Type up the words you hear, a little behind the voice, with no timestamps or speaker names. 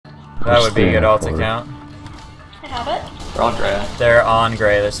That would be a good alt account. I have it. They're on gray. They're on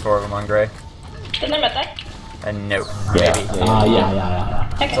gray. There's 4 of them on gray. Then they're mid there. No. Yeah. Maybe. Yeah.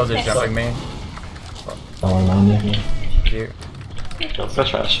 Okay. Soldier's nice. jumping me. Don't worry, man. Cute. Let's go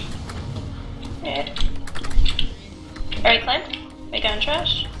trash. Alright. Alright, climb. We going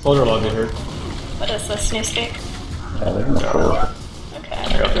trash? Soldier love you here. What is this new stick? Yeah, they're gonna pull. Okay.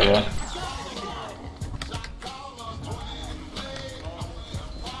 I got the other one.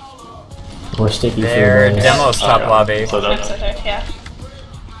 We're sticky Their for demo's top yeah. lobby. So I'm that's so sorry, yeah.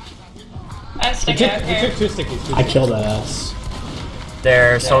 I'm You sticking out took here. 2 stickies. I killed that ass.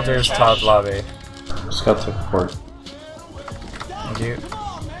 Their soldier's trash. top lobby. Scout took port. Thank you.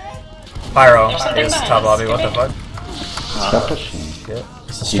 Pyro There's something is behind top us. lobby. What the fuck? Scout pushing. Shit.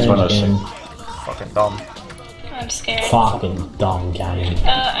 It's a He's one of those game. Fucking dumb. I'm scared. Fucking dumb game.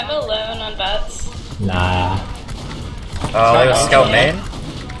 I'm alone on bets. Nah. Oh, they was scout main?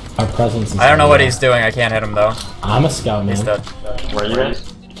 Our presence is I don't know what there. he's doing. I can't hit him though. I'm a scout, He's man. dead. where are you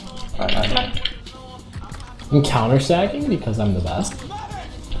guys? Come on. I'm counter-stacking because I'm the best.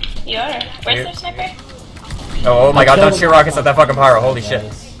 You are. Where's their sniper? Oh my I god, don't killed- shoot rockets at that fucking pyro. Holy shit.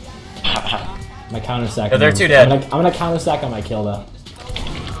 My counter-stack. Yeah, they're two dead. I'm gonna counter-stack on my kill though.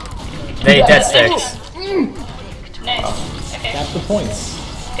 They dead sticks. Nice. Okay. That's the points.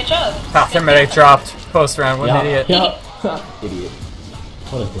 Good job. Path terminate dropped. Post round. What an idiot. Yeah. Idiot.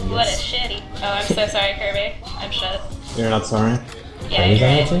 What a idiot. What a shitty. Oh, I'm so sorry, Kirby. I'm shit. You're not sorry. Yeah, Is you're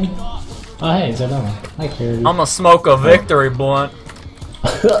that right. team? Oh hey, is that done? Hi, Kirby. I'ma smoke a victory blunt.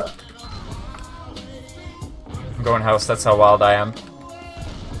 I'm going house. That's how wild I am.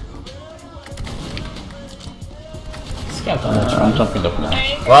 Scout on that I'm truck. jumping up There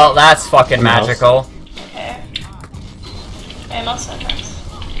now. you go. Well, that's fucking magical. Okay. I'm also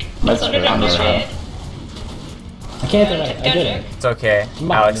nice. Let's Soldier go down on the the street. I can't do it. I did it. It's okay.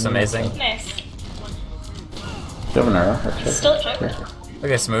 Alex, amazing. Nice. Do you have an arrow? Or chip? Still a joke. Look at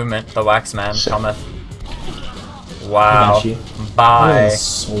this movement. The wax man Shit. cometh. I Wow. got you. I'm Bye. gonna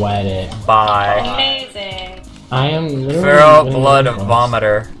sweat it. Bye. Amazing. I am literally. Feral winning blood the points.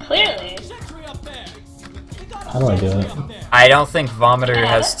 vomiter. Clearly. How do I do it? I don't think vomiter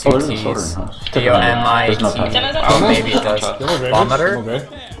has two Oh, there's a soldier in T's. house. D-O-M-I-T. There's no time. Demo's on Oh, maybe it does. Vomiter? Okay.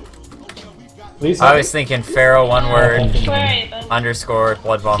 Please. I was thinking Pharaoh, one word, Where are you, bud? underscore,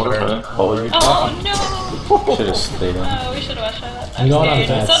 blood vomiter. Holy. Oh, no! Should have stayed in. Oh, we should watch that. I'm going on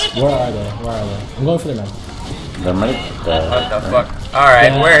scared. bets. Soldier- Where are they? Where are they? I'm going for the men. There might. What the fuck?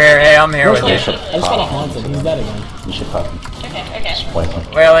 Alright, Yeah. we're here. Hey, I'm here with I you. just gotta haunt him. He's dead again. You should pop him. Okay, okay. Point him.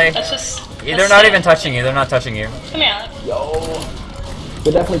 Really? Let's just... They're not even touching you. They're not touching you. Come here, Alex. Yo.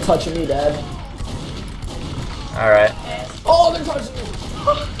 They're definitely touching me, Dad. Alright. Oh, they're touching me.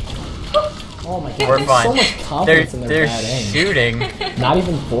 Oh my god. We're There's fine. so much They're, confidence in their they're bad aim. shooting. Not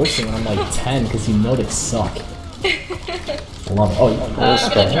even forcing when I'm like 10 because you know they suck. I love it. Oh, yeah. I'm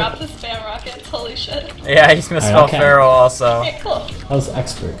gonna drop the spam rockets. Holy shit. Yeah, he's gonna spell okay. Pharaoh also. Okay, cool. That was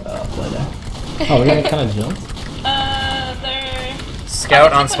expert play there. Oh, we're gonna kind of jump. They're...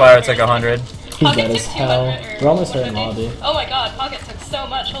 Scout on Spire took 100. He's Pocket dead took as hell. 200 or We're almost hurting 150. lobby. Oh my god, Pocket took so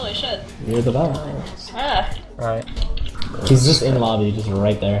much. Holy shit. You're the best. Ah. Right. He's just in lobby, just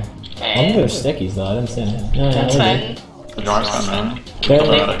right there. I think they're Okay. stickies though. I didn't see anything. Yeah, That's they're fine. The drawing's on man. They're,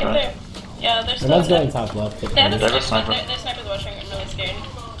 They're, Right. yeah, they're the still... man's going top left. They have a They have a sniper. sniper. Their sniper's watching. I'm really scared.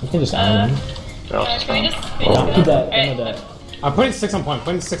 You can just iron him. They're also Can we spawned. just... Yeah, he dead. Alright. They're dead. I'm putting 6 on point.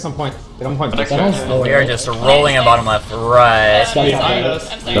 Putting 6 on point. They don't point. Next That guy. one's slow. We are just rolling in bottom left. Right. Scout's Behind top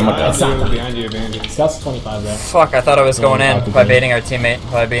us. I'm sorry. Demo down. Behind you. Behind you. Scout's 25 there. Fuck, I thought I was going in by baiting our teammate,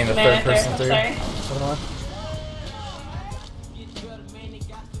 by being the Man, third person I'm through. sorry.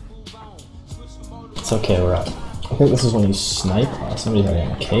 It's okay, we're up. I think this is when you snipe. Oh, somebody's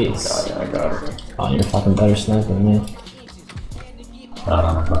already on the case. Yeah, I got it. Oh, you're fucking better sniper than me. I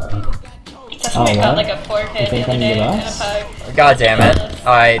don't know about that. Definitely got what? like a 4K You the think other I'm day the and a best? pug. God damn it.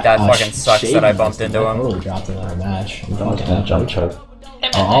 That Oh, fucking sucks that I bumped into I him. totally dropped another match. I'm I was fucking gonna jump epic. choke.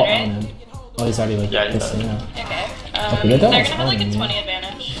 They're Oh, mid, I'll right? own him. Oh, he's already like Yeah, he's pissing out. Okay. Okay, They're they're gonna done. have like a Fine, 20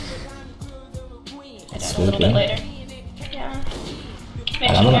 advantage. I That's a little bit spooky. later. Yeah.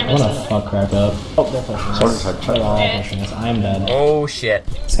 Maybe I'm gonna versus- fuck crap up. Oh, they're pushing Soldier's us. hard. They're all Okay. pushing us. I am dead. Oh shit.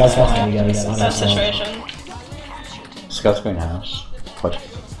 This guy's behind you guys. On That our side. situation. Scout's going house. Watch.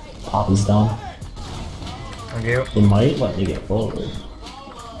 Pop is done. Thank you. He might let me get forward.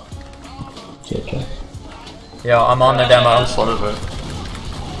 JK. Yo, I'm on the demo. Slaughter's it.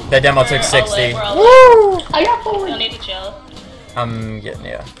 The demo took We're all 60. lit, we're all lit. I got forward. You'll need to chill. I'm getting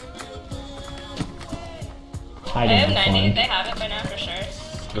ya. They Hiding have in 90. flank. They have it by now for sure.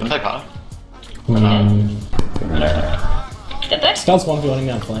 Didn't they pop? Mm, Did they? Scout's 1v1ing me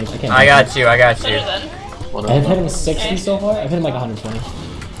on flank. I can't. I got you, I got Better you. then. I've hit him 60 so far. I've hit him like 120.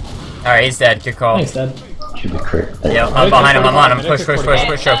 Alright, he's dead. Good call. Thanks, Dad. Should be crit. Yeah, I'm behind him, I'm on him. Push, push, push,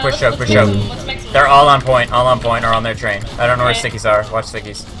 push, choke, push, choke, push, choke. Let's make some. They're all on point, or on their train. I don't know where stickies are. Watch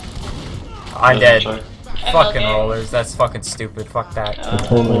stickies. I'm dead. Fucking rollers, that's fucking stupid. Fuck that.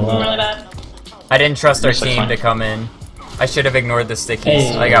 Totally I'm wrong. really bad. I didn't trust our team to come in. I should have ignored the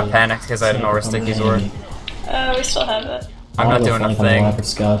stickies. I got panicked because I didn't know where stickies were. We still have it. I'm not doing a thing. For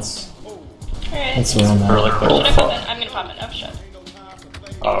Scouts. Alright. That's where I'm at. Really quick. Should I pop in? I'm gonna pop in. Oh shit.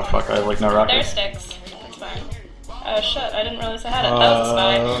 Oh fuck, I have like no There's rocket. sticks. That's fine. Oh shit, I didn't realize I had it.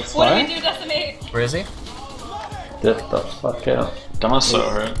 That was a spy. What do we do, Decimate? Where is he? Get the fuck out. Demo's so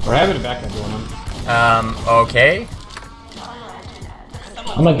hurt. We're having it back at one. Okay.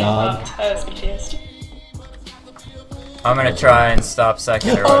 Oh my god. I was confused. I'm gonna try and stop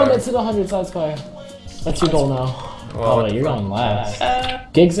second or Oh, whatever. that's at 100 side spire. That's your goal now. Well, Oh wait, you're going last. Uh,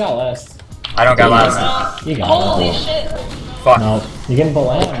 Gig's got last. I don't got last. You got holy it. shit. Fuck. No, you're getting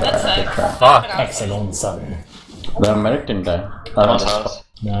below. That's sick. Fuck. Hexagon 7. The medic didn't die. I Almost don't, house.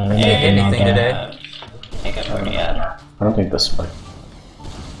 No, Did you hit anything today? Make up for me, yeah. I don't think this spike.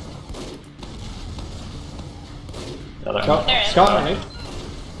 Scout, They're in. Scout underneath.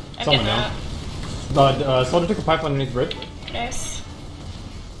 I'm Someone getting down. that. Soldier took a pipe underneath the bridge. Nice.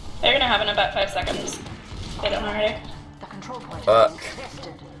 They're gonna have it in about 5 seconds. They don't already. Fuck.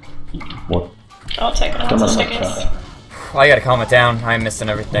 What? I'll take it once Demo's the not stick is. shot. I gotta calm it down. I'm missing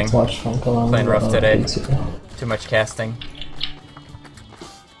everything. Let's watch Funko on Playing rough the- today. Too much casting.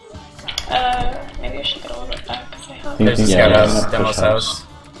 Maybe I should get a little bit back because I have. There's a Yeah, scout yeah, house, yeah, demo's push house.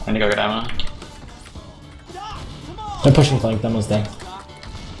 I need to go get ammo. They're pushing flank, demo's dead.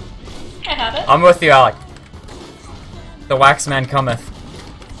 I have it. I'm with you, Alec. The wax man cometh.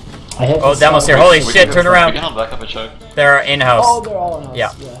 I hit Oh, the demo's scout. here. Holy We can shit, go turn for it. around. We can hold back up a choke. They're in-house. Oh, they're all in house.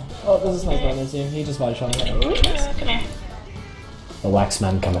 Yeah. Oh, there's a sniper on his team. He just body shot me. Come here. The wax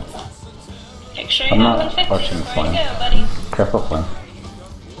man cometh. Make sure you I'm have not 150 watching the before you flame. go, buddy. Careful, flame.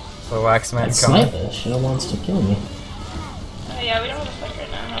 The wax man It's cometh. sniper. She wants to kill me. Yeah, we don't have a flick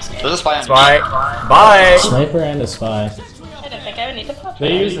right now. I'm scared. There's a spy on Bye. Bye. Sniper and a spy. I didn't think I would need to pop They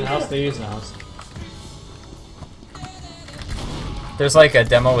that. use the house. They use the house. There's like a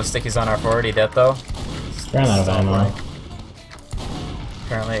demo with stickies on our 480 dead though. Ran out of ammo.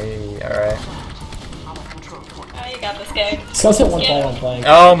 Apparently, alright. Oh, you got this guy. Scout's hit one ball on flank.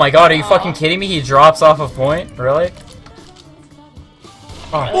 Oh my god, are you fucking kidding me? He drops off of point? Really?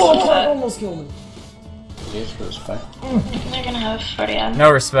 Oh, Clark almost killed me. Jeez, for the spy. They're gonna have 40 on. No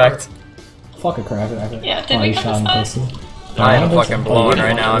respect. Fuck a cracker. Yeah, did Oh, we he cut shot the in spy? pussy. I am don't think fucking so. blowing Oh,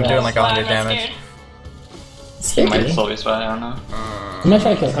 right now. I'm doing like Wow, 100 I'm not damage. scared. He might Scared. still be spy, I don't know. I'm gonna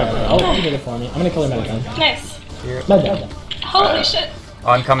try to kill Cracker. Oh, you did it for me. I'm gonna kill her med down. Nice. Med down. Holy shit. Oh,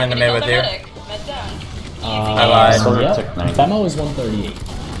 I'm coming to mid with you. Med down. I lied. Soldier Yep. took 90. Demo is 138.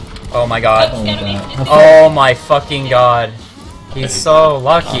 Oh my god. Oh my god. Oh my fucking god. He's so I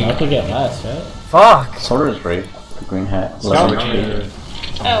lucky. could get less, right? Fuck. Soldier is brave. The green hat. Scout Leverage.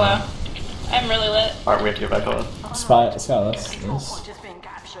 underneath. Oh wow. I'm really lit. Alright, we have to get back on. Spy, Scout less. Yes.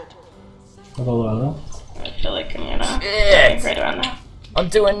 I'll go low. I feel like I'm gonna Shit. right around now. I'm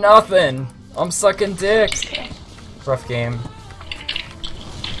doing nothing. I'm sucking dick. Okay. Rough game.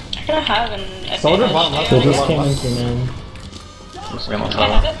 I'm gonna have an Soldier advantage, bottom left. too. They just came in through man. Just get on I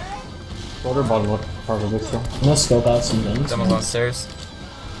have top. it. Soldier bottom left. Probably still. I'm gonna scope out some guns. Demo's on stairs.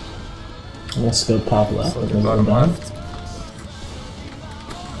 I'm gonna scope top left. Soldier and then bottom go down. left.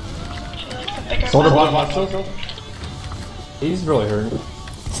 I feel like the bigger Soldier one. bottom left still. He's really hurt.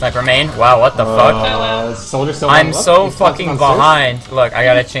 Sniper main. Wow, what the fuck? Soldier still. I'm bottom left. so He's bouncing fucking downstairs. behind. Look, I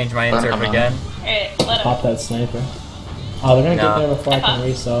gotta change my interp Come on. again. Alright, let him. Pop that sniper. Oh, they're gonna No. get there before I Uh-huh. can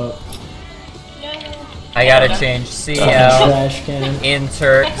reset. Yeah. I gotta change Fucking CL trash can.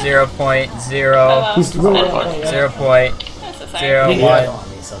 insert 0.0 Oh, wow. He's really on point, yeah. 0.01. That's a sign. He got What? on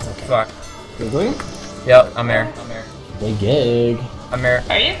me, so it's okay. Fuck. Ggglygy? Yep, I'm here. Big gig. I'm here.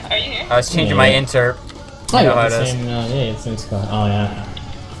 Are you? Are you here? I was changing my interp. Oh, You know yeah, how it the is. same, yeah, it's same score. Oh, yeah.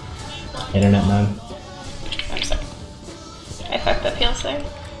 Internet man. I'm sorry. I fucked up heels there.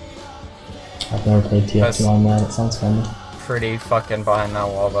 I've never played TF2 That's- on that, it sounds funny. Pretty fucking behind that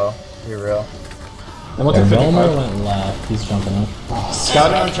wall though. Be real. And what's The your Vilmer 55? went left, he's jumping up.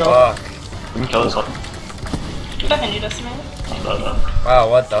 Scout down, choke. Fuck. We can kill this one. I'm behind you, Decimate. Wow,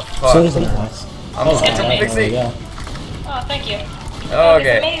 what the So fuck? does the house. I'm Oh, getting yeah, fixing. There we go. Oh, thank you. That was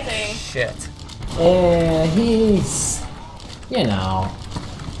Okay. amazing. Shit. Yeah, he's... You know.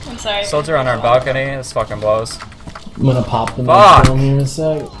 I'm sorry. Soldier on our balcony. This fucking blows. I'm gonna pop the Fuck. film here in a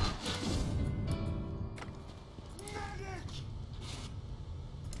sec.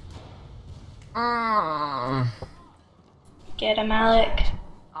 Get him, Alec.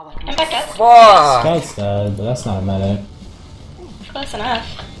 I'm back up. Fuck! Scout's dead, but that's not a medic. Close enough.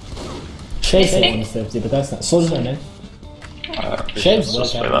 Shade's at 150, but that's not. Soldiers are in. Shade's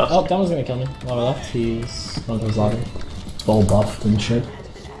just low. way left. Oh, that one's gonna kill me. Lava left. He's one of those lobby. Full buffed and shit.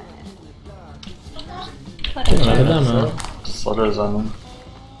 Let him Look at go. them, Soldiers on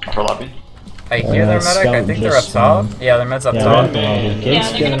upper lobby. I hear their medic. I think they're up top. Yeah, their med's up Yeah, top. they're at the lobby. Gate's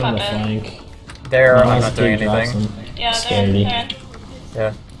they're getting gonna on the pop in. flank. There, I'm Nice not doing big drops anything. and Yeah, Scaredy.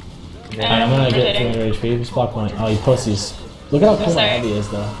 they're Yeah. Alright, I'm gonna get hitting. 200 HP. Who's block point? Oh, you pussies. Look at how cool my sorry. heavy is,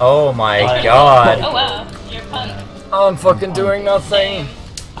 though. Oh my Oh god. wow, you're fun. I'm fucking doing nothing.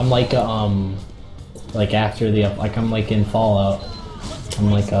 I'm like after the like I'm like in Fallout.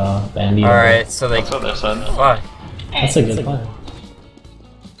 I'm like a bandit. Alright, so they. That's what they said. Fuck. That's a good plan.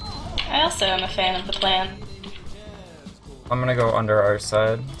 I also am a fan of the plan. I'm gonna go under our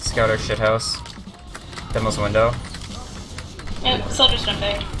side. Scout our shithouse. Demo's window. Yeah, soldiers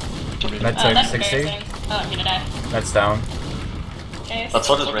jumping. Med Oh, take that's 60. embarrassing. Oh, I'm gonna die. That's down. Okay. That's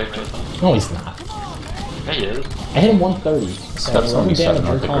what is raped with them. No, he's not. Yeah, he is. I hit him 130. So That's whatever only damage 7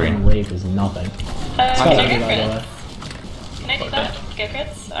 you're with the calling green. rape is nothing. Can Scout I heavy, go by the way. crits? Can I do that? Go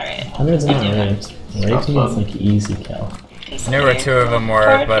crits? Alright. Hundreds not raped. Raped means like easy kill. I knew where two of them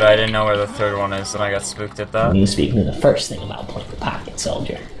were, but I didn't know where the third one is, and I got spooked at that. You speak to the first thing about playing the pocket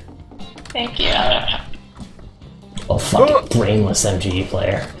soldier. Thank you. Oh, fucking brainless MGE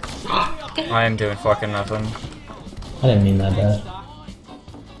player. I am doing fucking nothing. I didn't mean that bad.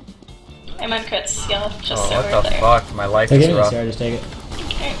 I'm on crits, y'all. Just Oh, so what we're the there. fuck? My life Take is it, rough. Sarah, just take it.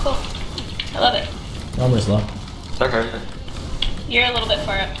 Alright, cool. I love it. Armor's low. It's okay. You're a little bit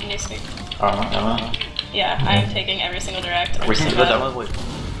far up, Newspeak. Emma. Yeah, I'm taking every single direct. We see the demo lead.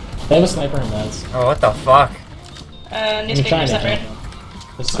 They have a sniper in beds. Oh, what the fuck? Newspeak, trying you're to separate.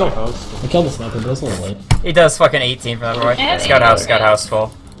 Let's go host. I killed the sniper, but it's a little late. He does fucking 18 from that boy. Yeah, Scout house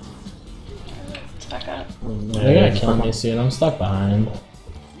full. Let's back up. They're gonna kill me soon, I'm stuck behind.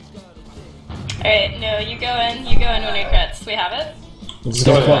 Alright, no, you go in when you're crits. We have it? Just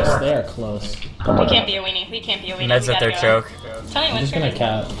go close, they are close. We can't be a weenie. We can't be a weenie. Meds We at their gotta go. choke. Tell me I'm when just gonna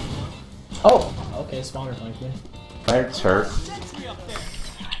cap. Oh! Okay, spawner flanked me. It's hurt.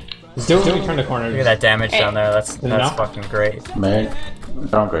 Just do it when we turn the corner. Look at that damage down there. That's Enough? fucking great. Meg.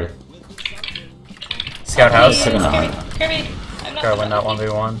 Downgrade. Scout house. Kirby, Second Kirby, I'm not Gotta win that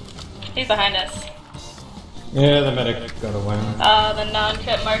 1v1. He's behind us. Yeah, the medic gotta win. The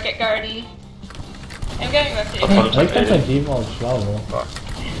non-crit market garden. I'm going back to you. I like that's a default shovel.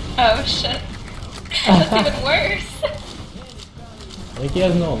 Oh shit. That's even worse. Like he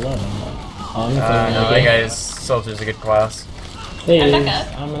has no 11. Oh, I'm No, gonna that guy's soldier's a good class. They I'm use. back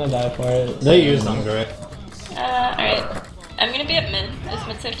up. I'm gonna die for it. They used under it. Alright. I'm gonna be at mid. Is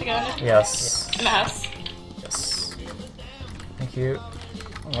mid safe to go under? Yes. In the house. Yes. Thank you.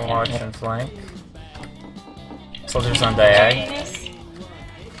 We'll watch and flank. Soldier's on diag. Genius.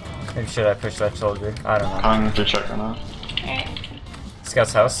 Maybe should I push that soldier? I don't know. I'm to check right now. Alright.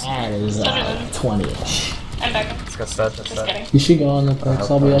 Scout's house. That is 20-ish. I'm back up. Scout's dead. That's Just dead. kidding. You should go on the perks.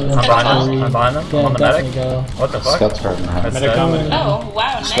 I'll be up in I'm behind him. I'm behind him. Yeah, I'm on the definitely medic. go. What the fuck? Scout's hurt in the head. That's Medic dead. coming. Oh,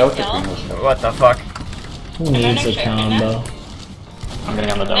 wow, nice, Scout y'all. What the fuck? Who needs a Another shirt, combo? I'm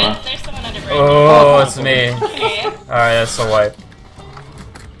getting on the demo. There's someone under bridge. Oh, it's me. There you go. Alright, that's a wipe.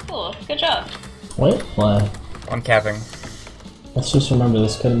 Cool. Good job. What? What? I'm capping. Let's just remember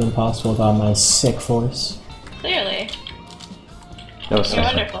this could have been possible without my sick force. Clearly. That was You're so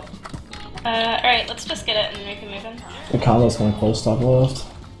sick. wonderful. Alright, let's just get it and we can move in. The combo's going close top left.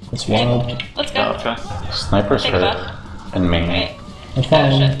 It's wild. Let's Oh, go. okay. Sniper's Take hurt. buff. And main. Alright. I Oh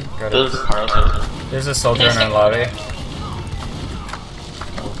found him. shit. Got it. There's Carl's hurt. There's a soldier in our lobby.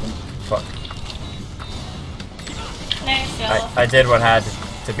 Fuck. Nice, y'all. I did what had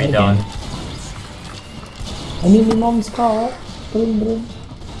to be Again. done. I need my mom's car. Boom, boom.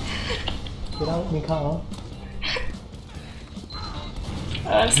 Get out me car. Oh,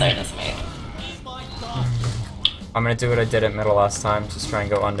 I'm sorry, that's me. I'm gonna do what I did at middle last time, just try and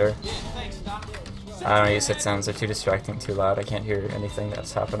go under. I don't use it sounds, they're too distracting, too loud, I can't hear anything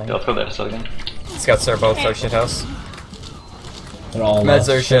that's happening. Yeah, let's go there. So again. Scouts are both our shithouse. They're all Meds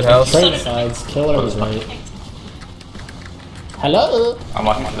are shithouse. Trade sides. Kill whatever's right. Hello. I'm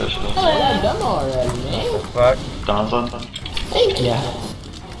walking through this. Hello. I'm done already, man. Fuck. Donaldson. Thank you.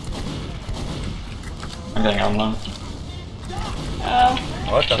 I'm getting on them. Oh,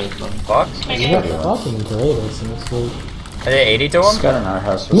 What the fuck? okay. You're fucking greatest in this league. Are they 80 to him? Scout in our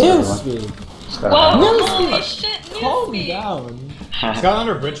house. Newspeed. Scout Whoa, in our house. holy shit, Calm Newspeak. down. Got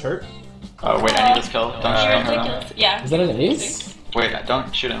under bridge hurt. Oh, wait, I need this kill. Don't shoot You're him right now. ridiculous. Yeah. Is that an ace? Wait,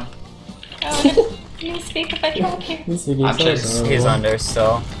 don't shoot him. Oh, can you speak if I drop you? I'm chasing. He's under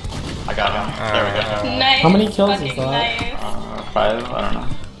still. I got him. There we go. Nice. How many kills is fucking that? Nice. 5? I don't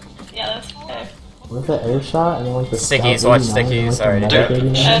know. Yeah, that's 5. With the air shot and then like the Stickies, scout watch 89, stickies, like the already medic did.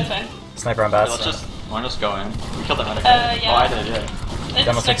 89. That's fine. Sniper on Yeah, bats. we're just going. We killed the medic. Yeah. Oh, I did, yeah.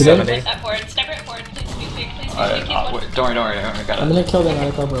 Demo Sniper 670. at forward. Sniper at forward. Please speak, please Alright, speak. Keep wait, don't worry, I got it. I'm gonna kill the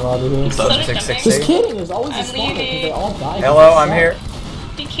medic upper lobby here. So does 660. Just jumping. kidding, there's always a I'm spawner because leaving. they all die. Hello, I'm here.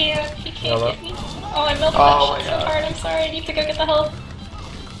 He can't Hello. get me. Oh, I milled him Oh that my shit so God. hard. I'm sorry. I need to go get the help.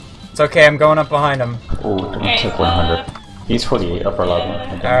 It's okay, I'm going up behind him. Oh, don't Alright, take 100. He's 48, upper level.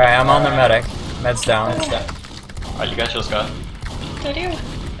 Alright, I'm on the medic. Med's down. Alright, you guys just got. Go do.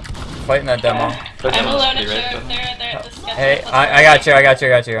 Fighting that demo. I'm alone at you. They're at the sketch. Hey, I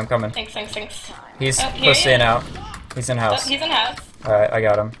got you, I'm coming. Thanks. He's Oh, here he pushing is. out. He's in Oh, house. he's in house. Alright, I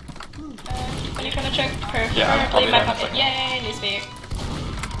got him. When you gonna check? Yeah, I'll be my there in a pocket. second. Yay, new speak.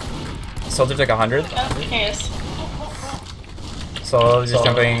 Soldier took 100. Oh, here he is. So just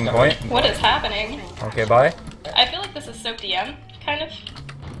jumping point. What is happening? Okay, bye. I feel like this is soap DM, kind of.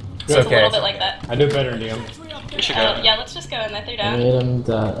 It's A okay. little bit like that. I do better than DM. We should go. Yeah, let's just go in there. 3 I down. made him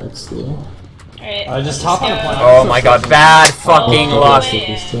XD. Alright. Just hop on the planet. Oh my god, bad fucking Oh, luck.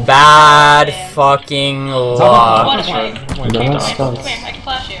 yeah. Bad fucking What luck. a shame. Point. No, Come it's here, gone. come here, I can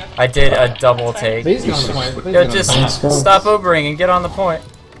flash you. I did a double take. Please get on the point. Please Yo, get on just the point. Let's go. stop overing and get on the point.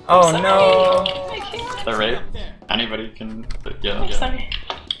 Oh Sorry. no. I can't. The raid? Anybody can. Yeah, I'm yeah. sorry.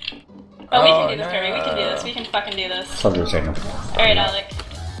 Oh, we Oh, can do this, Kirby. We can do this. We can fucking do this. Soldier taken. Alright, Alec.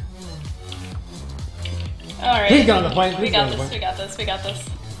 Alright. Please get on the point. We Please got get on the this. point. We got this. We got this.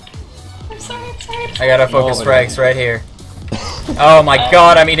 I'm sorry. I gotta focus Oh, frags right here. Oh my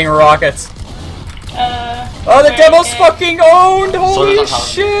god, I'm eating rockets. Oh, the where- demo's okay. fucking owned! Holy Soldier's on house.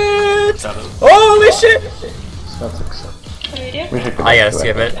 shit! That is. Holy shit! That's acceptable. What do we do? We should go I gotta back to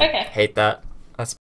skip it. Okay. Hate that.